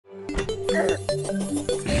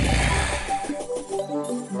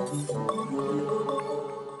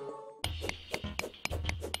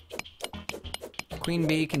Queen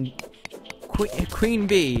Bee can... Queen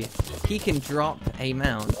Bee, he can drop a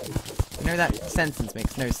mount. You know that sentence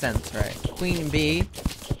makes no sense, right? Queen Bee,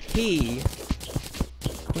 he...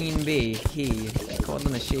 Queen Bee, he. You called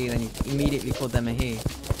them a she, then you immediately called them a he.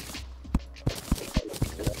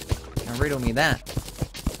 Now riddle me that.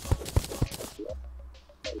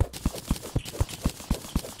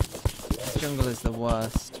 This jungle is the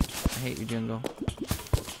worst. I hate you, jungle.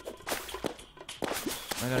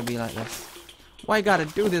 Why gotta be like this? Why you gotta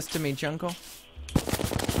do this to me, jungle?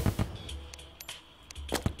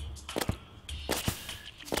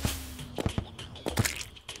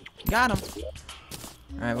 Got him!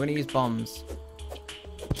 Alright, we're gonna use bombs.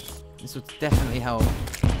 This would definitely help.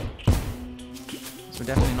 This would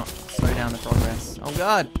definitely not slow down the progress. Oh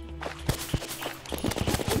god!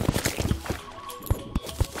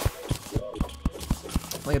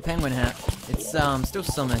 Well, your penguin hat. It's still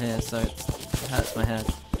summer here, so it hurts my head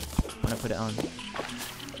when I put it on.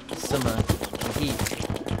 Summer, the heat.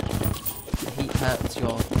 The heat hurts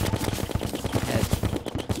your head.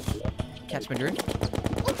 Catch my drift?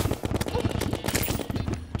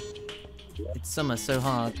 It's summer so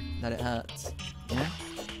hard that it hurts. Yeah?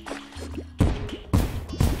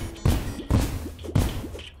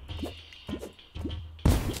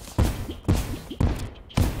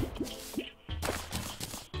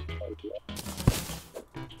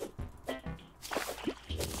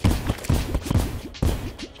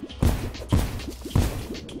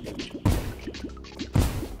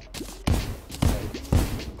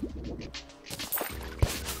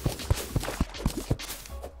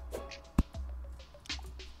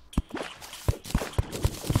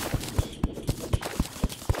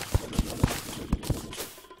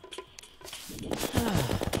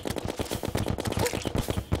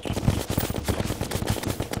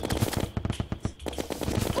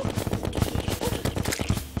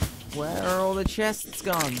 Where are all the chests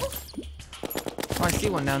gone? Oh, I see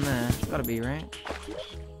one down there. It's gotta be, right?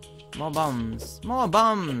 More bombs. More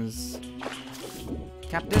bombs!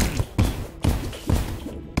 Captain!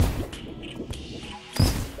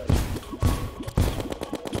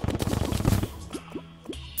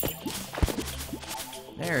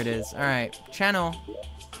 There it is. Alright. Channel.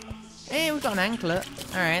 Hey, we've got an anklet.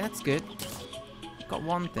 Alright, that's good. Got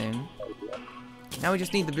one thing. Now we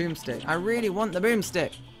just need the boomstick. I really want the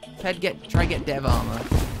boomstick! Try get dev armor.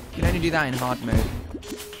 You can only do that in hard mode.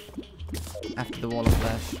 After the wall of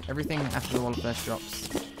flesh. Everything after the wall of flesh drops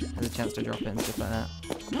has a chance to drop it and stuff like that.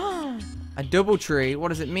 A double tree? What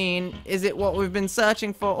does it mean? Is it what we've been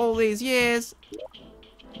searching for all these years?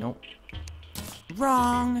 Nope.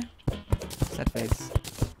 Wrong! Sad face.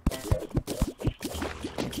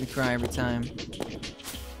 Makes me cry every time.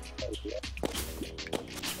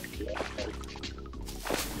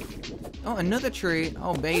 Oh, another tree.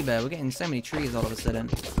 Oh, baby. We're getting so many trees all of a sudden.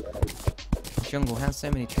 The jungle has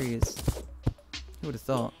so many trees. Who would have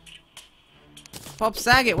thought? Bob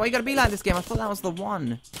Saget, why you gotta be like this game? I thought that was the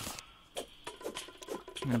one.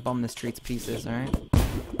 I'm gonna bomb this tree to pieces, alright?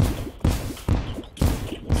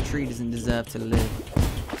 This tree doesn't deserve to live.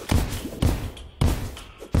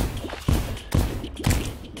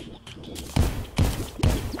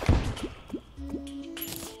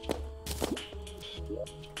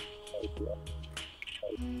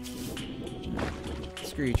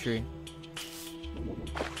 Screw you, tree.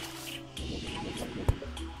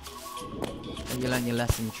 You learn your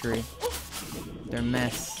lesson, tree. They're a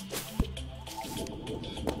mess.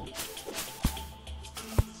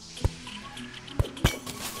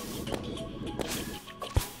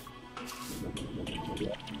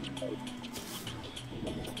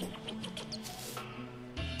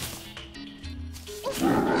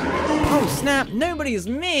 Oh snap! Nobody's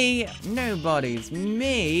me! Nobody's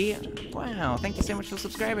me! Wow, thank you so much for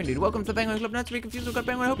subscribing, dude. Welcome to the Penguin Club. Not to be confused with Club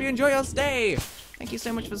Penguin. I hope you enjoy your stay! Thank you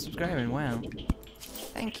so much for subscribing, wow.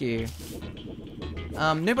 Thank you.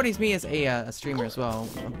 Nobody's me is a streamer as well.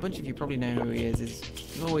 A bunch of you probably know who he is.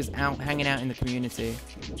 He's always out, hanging out in the community.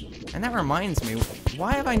 And that reminds me,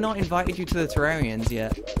 why have I not invited you to the Terrarians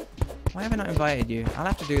yet? Why have I not invited you? I'll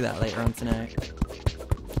have to do that later on tonight.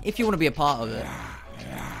 If you want to be a part of it.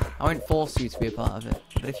 I won't force you to be a part of it,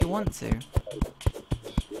 but if you want to.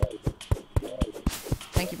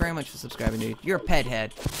 Thank you very much for subscribing, dude. You're a pet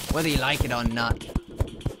head, whether you like it or not.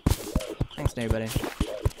 Thanks, nobody.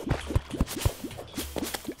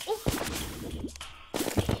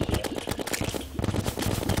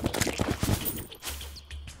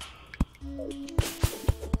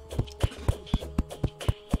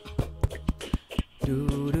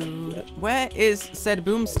 Where is said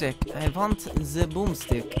boomstick? I want the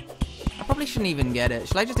boomstick. I probably shouldn't even get it.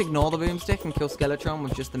 Should I just ignore the boomstick and kill Skeletron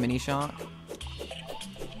with just the Minishark?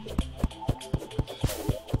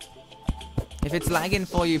 If it's lagging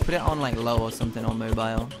for you, put it on like low or something on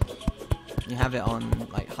mobile. You have it on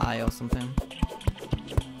like high or something.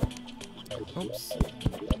 Oops.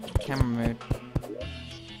 Camera mode.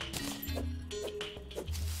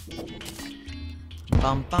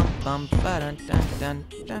 Bum bum bum ba dun dun dun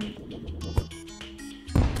dun.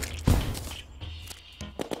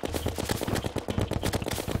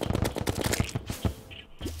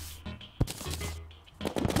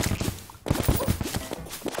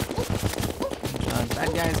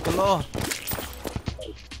 Bad guys galore.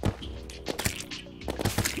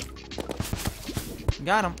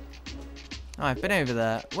 Got him. Oh, I've been over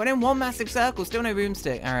there. Went in one massive circle, still no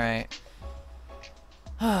boomstick. Alright.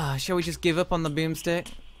 Shall we just give up on the boomstick?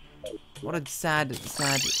 What a sad day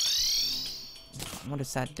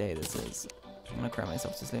this is. I'm gonna cry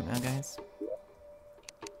myself to sleep now, guys.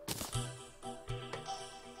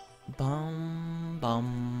 Bum,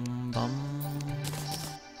 bum, bum.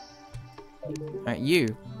 Alright,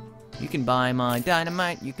 you. You can buy my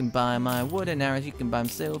dynamite, you can buy my wooden arrows, you can buy my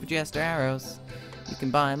silver jester arrows. You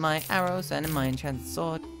can buy my arrows and my enchanted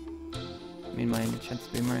sword. I mean my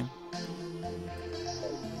enchanted boomerang.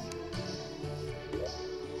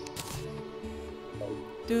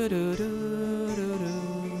 Do do do do do.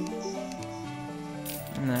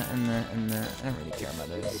 And that, and that, and that. I don't really care about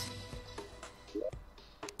those.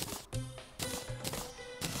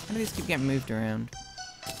 How do these keep getting moved around?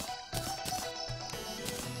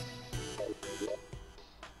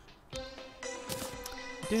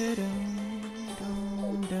 Do do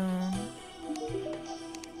do do.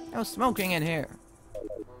 No smoking in here.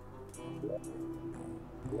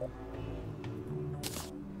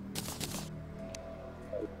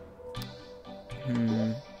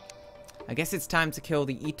 I guess it's time to kill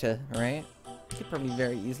the Eater, right? You could probably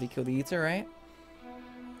very easily kill the Eater, right?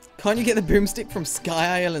 Can't you get the boomstick from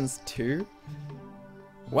Sky Islands too?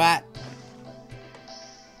 What?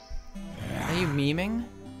 Are you memeing?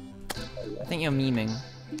 I think you're memeing.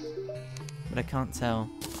 But I can't tell.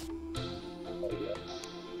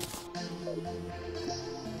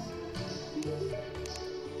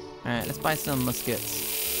 Alright, let's buy some muskets.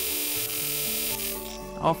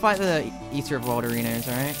 I'll fight the Eater of World Arenas,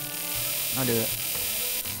 alright? I'll do it.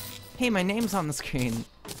 Hey, my name's on the screen.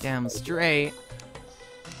 Damn straight.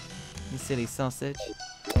 You silly sausage.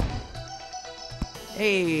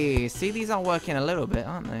 Hey, see, these are working a little bit,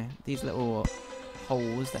 aren't they? These little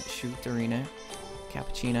holes that shoot Arena.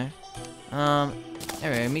 Cappuccino. There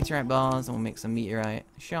we go, meteorite bars, and we'll make some meteorite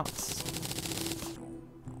shots.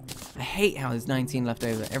 I hate how there's 19 left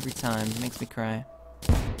over every time. It makes me cry.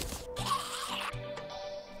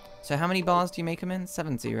 So how many bars do you make them in?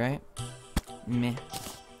 70, right? Meh.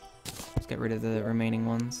 Let's get rid of the remaining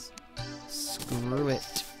ones. Screw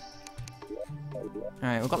it.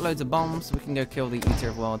 Alright, we've got loads of bombs, so we can go kill the Eater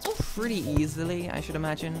of Worlds pretty easily, I should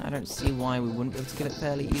imagine. I don't see why we wouldn't be able to kill it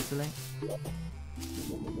fairly easily.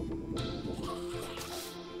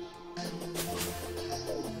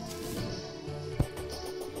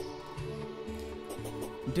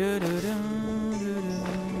 Do do do do do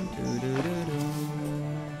do do do.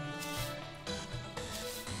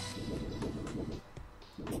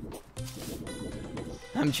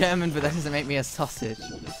 I'm German, but that doesn't make me a sausage.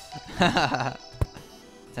 10 out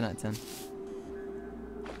of 10.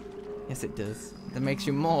 Yes, it does. That makes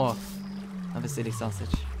you more of a silly sausage.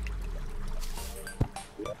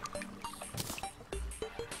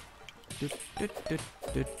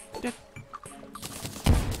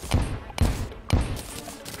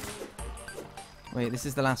 Wait, this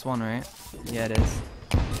is the last one, right? Yeah, it is.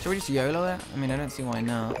 Should we just YOLO it? I mean, I don't see why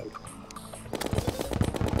not.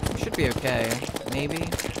 It should be okay. Maybe?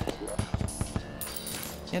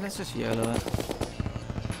 Yeah, let's just YOLO it.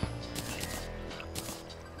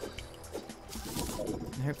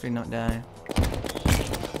 And hopefully not die.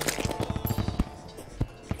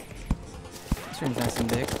 This room's nice and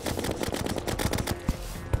big.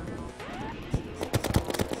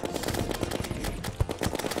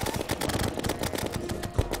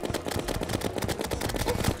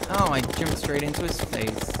 Oh, I jumped straight into his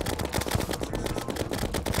face.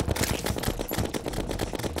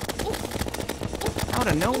 Out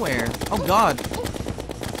of nowhere. Oh god.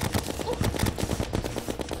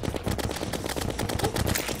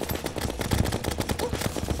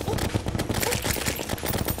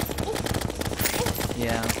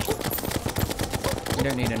 Yeah. You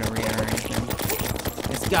don't need an arena or anything.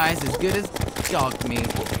 This guy's as good as dog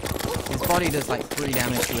meat. His body does like 3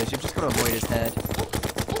 damage to it. You've just got to avoid his head.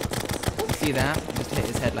 See that? Just hit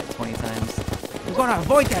his head like 20 times. You've got to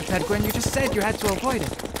avoid that, Pedguin. You just said you had to avoid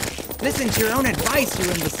it. Listen to your own advice, you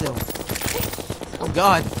imbecile. Oh,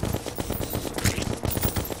 God.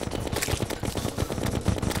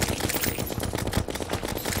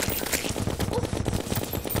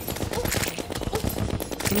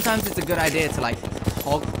 Sometimes it's a good idea to, like,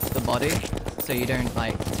 hog the body so you don't,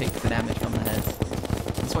 like, take the damage from the head.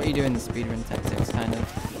 That's what you do in the speedrun tactics, kind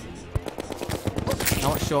of. I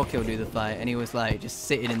watched Shawkill do the fight, and he was, like, just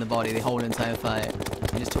sitting in the body the whole entire fight.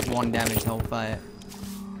 He just took 1 damage the whole fight.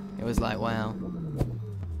 It was like, wow.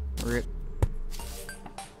 Rip.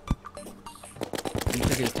 He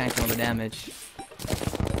took his tank all the damage.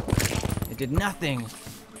 It did nothing!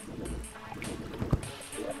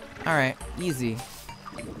 Alright, easy.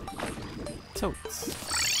 Totes.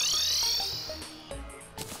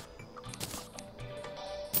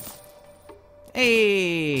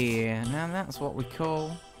 Hey! Now that's what we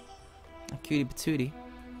call a cutie patootie.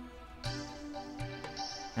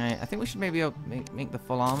 Alright, I think we should maybe make the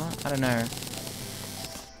full armor. I don't know.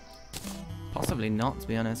 Possibly not, to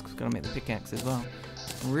be honest, because we've got to make the pickaxe as well.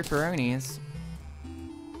 Ripperonis.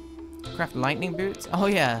 Craft lightning boots? Oh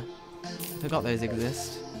yeah. Forgot those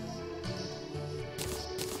exist.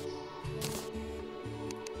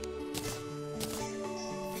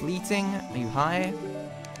 Fleeting? Are you high?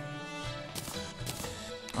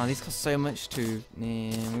 Oh, these cost so much too. Nah,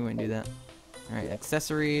 we won't do that. Alright,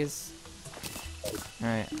 accessories.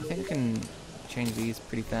 Alright, I think I can change these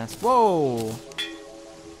pretty fast. Whoa!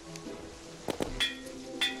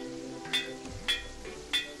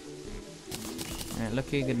 Alright,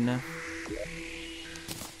 lucky, good enough.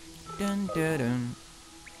 Dun dun dun.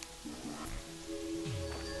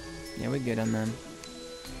 Yeah, we're good on them.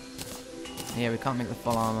 Yeah, we can't make the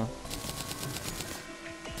full armor.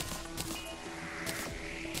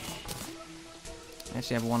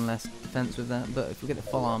 Actually have 1 less defense with that, but if we get the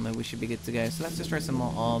full armor, we should be good to go. So let's just throw some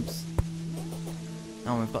more orbs.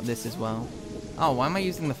 Oh, we've got this as well. Oh, why am I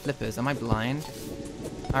using the flippers? Am I blind?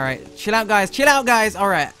 Alright, chill out, guys. Chill out, guys.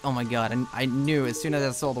 Alright. Oh my god, I knew as soon as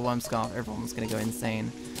I saw the worm scarf, everyone was going to go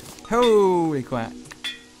insane. Holy crap.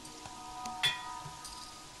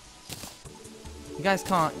 You guys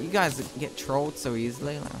get trolled so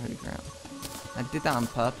easily. Like, holy crap. I did that on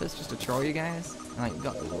purpose just to troll you guys. And, like, you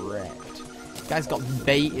got wrecked. You guys got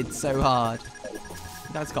baited so hard.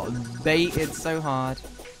 You guys got baited so hard.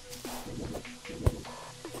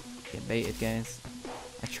 Get baited, guys.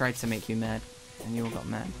 I tried to make you mad, and you all got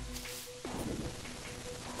mad.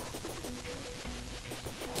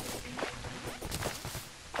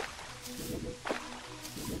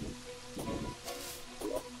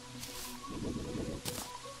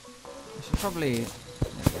 I should probably...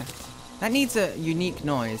 That needs a unique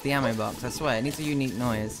noise, the ammo box, I swear. It needs a unique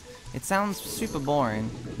noise. It sounds super boring.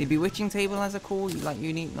 The bewitching table has a cool, like,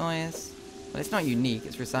 unique noise. Well, it's not unique,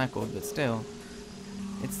 it's recycled, but still.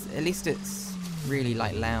 At least it's really,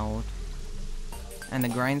 like, loud. And the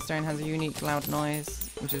grindstone has a unique loud noise,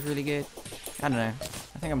 which is really good. I don't know.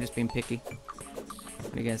 I think I'm just being picky.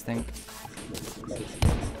 What do you guys think?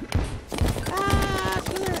 Ah,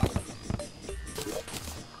 kill it!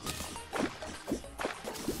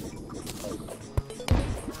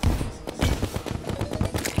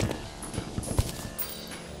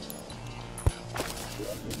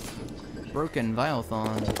 Broken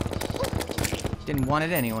Vialthorn. Didn't want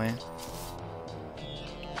it anyway.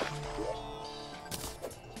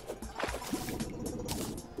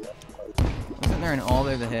 Wasn't there an all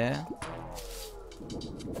over here?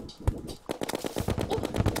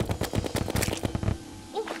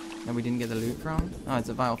 That we didn't get the loot from? Oh, it's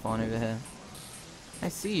a Vialthorn over here. I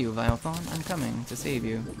see you, Vialthorn. I'm coming to save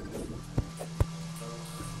you.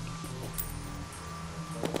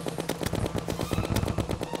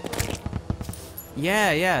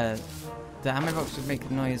 Yeah, yeah. The ammo box should make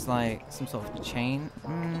a noise like some sort of chain.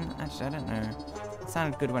 Actually, I don't know. It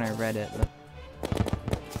sounded good when I read it, but...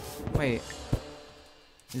 Wait.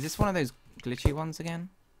 Is this one of those glitchy ones again?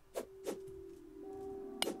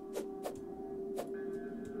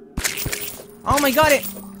 Oh my god,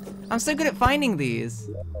 I'm so good at finding these.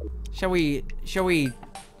 Shall we...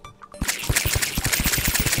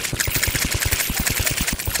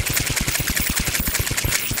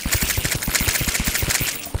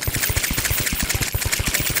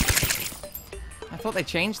 I thought they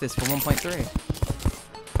changed this for 1.3.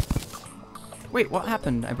 Wait, what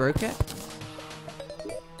happened? I broke it?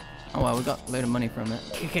 Oh well, we got a load of money from it.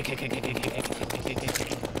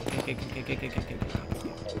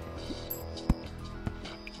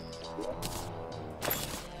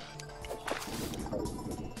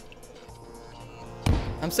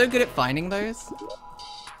 I'm so good at finding those.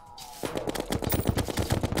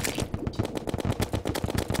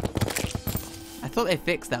 thought they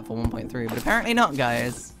fixed that for 1.3, but apparently not,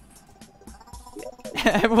 guys.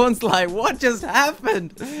 Everyone's like, what just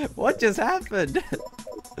happened? What just happened?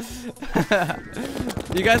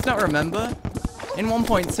 You guys not remember? In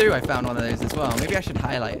 1.2 I found one of those as well. Maybe I should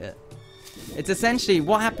highlight it. It's essentially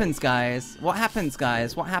what happens, guys. What happens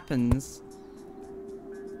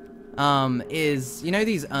is, you know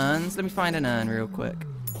these urns? Let me find an urn real quick.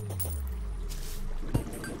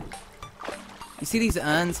 You see these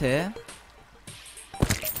urns here?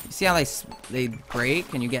 You see how they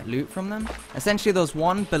break and you get loot from them? Essentially there's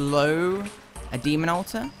one below a demon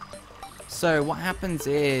altar. So what happens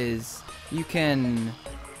is you can...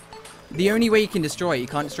 The only way you can destroy it, you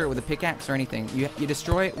can't destroy it with a pickaxe or anything. You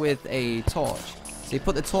destroy it with a torch. So you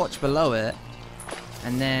put the torch below it,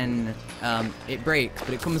 and then it breaks,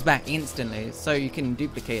 but it comes back instantly, so you can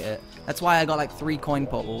duplicate it. That's why I got like 3 coin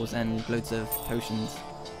bottles and loads of potions,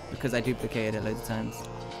 because I duplicated it loads of times.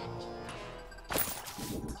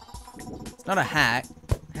 It's not a hack.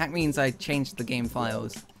 Hack means I changed the game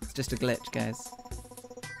files. It's just a glitch, guys.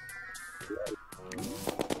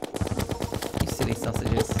 You silly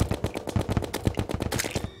sausages.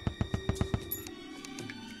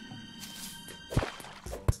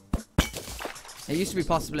 It used to be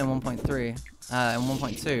possible in 1.3. In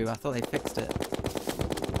 1.2, I thought they fixed it.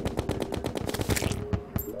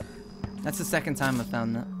 That's the second time I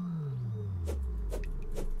found that.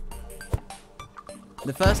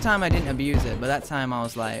 The first time I didn't abuse it, but that time I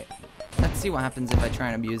was like, let's see what happens if I try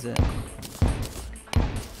and abuse it.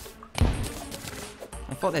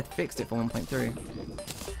 I thought they fixed it for 1.3.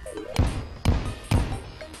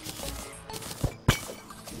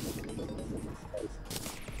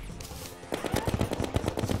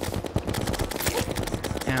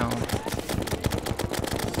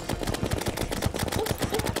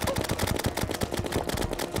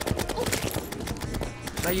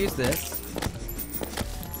 Should I use this?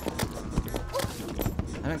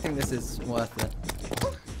 I don't think this is worth it.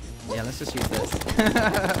 Yeah, let's just use this.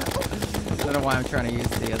 I don't know why I'm trying to use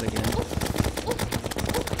the other gun.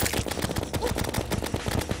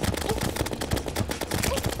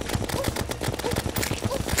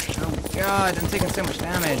 Oh god, I'm taking so much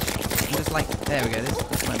damage. I'm just like, there we go,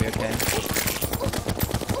 this might be okay.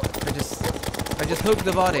 If I just hook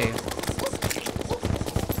the body.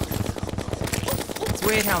 It's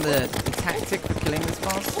weird how the tactic for killing this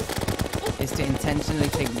boss is to intentionally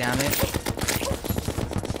take damage.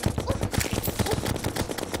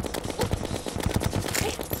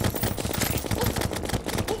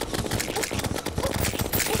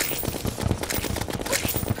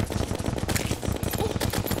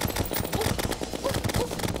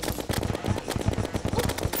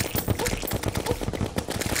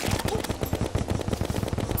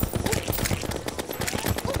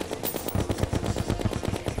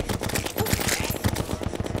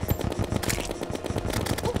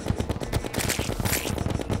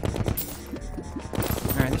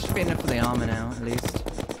 Should be enough for the armor now, at least.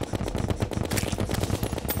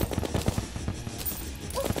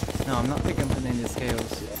 No, I'm not picking up any of the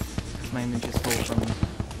scales. My image is full from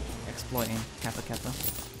exploiting Kappa Kappa.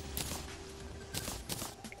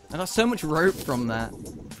 I got so much rope from that.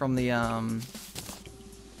 From the urn.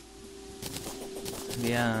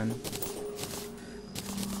 The urn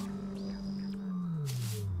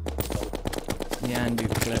do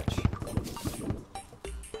glitch.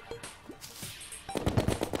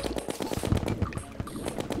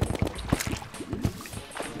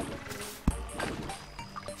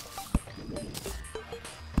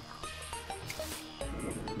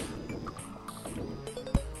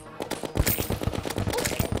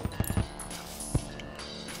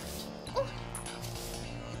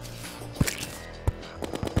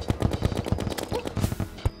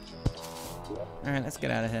 Alright, let's get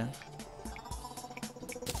out of here.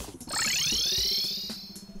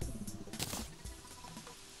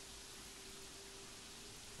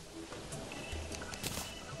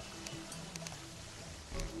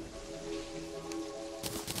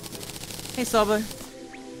 Hey, Saba.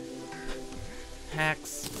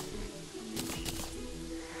 Hacks.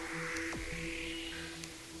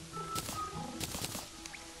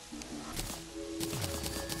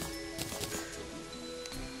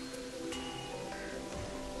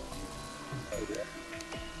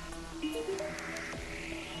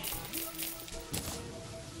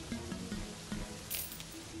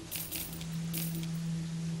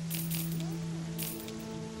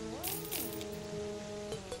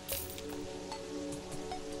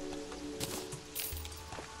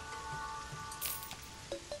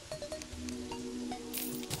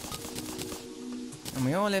 And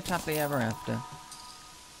we all lived happily ever after.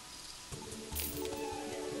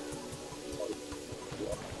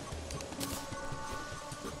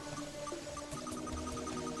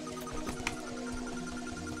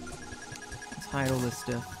 hide all this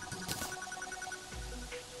stuff.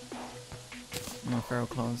 No feral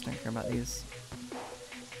claws, don't care about these.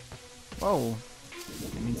 Whoa.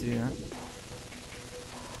 Didn't mean to do that.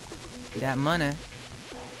 That money.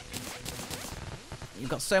 You've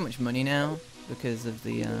got so much money now because of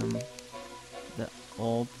the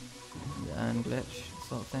orb, the urn glitch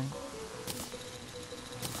sort of thing.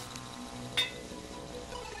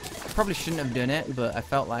 I probably shouldn't have done it, but I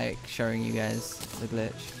felt like showing you guys the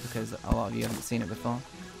glitch because a lot of you haven't seen it before.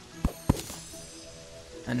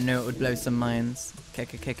 And I know it would blow some minds.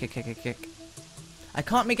 Kick. I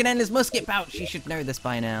can't make an endless musket pouch! You should know this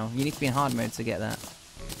by now. You need to be in hard mode to get that.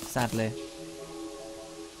 Sadly.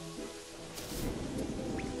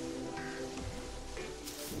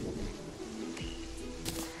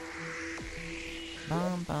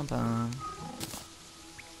 Bum bum bum.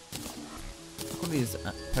 Look at these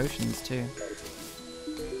potions too.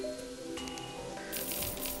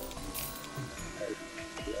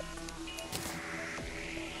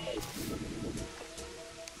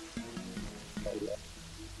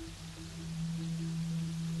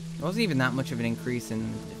 It wasn't even that much of an increase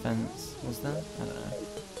in defense, was there? I don't know.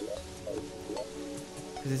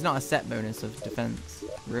 Because it's not a set bonus of defense.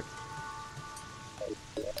 Rip.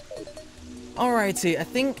 Alrighty, I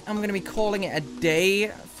think I'm going to be calling it a day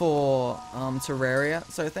for Terraria.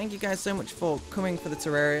 So thank you guys so much for coming for the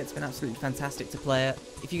Terraria. It's been absolutely fantastic to play it.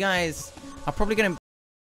 If you guys are probably going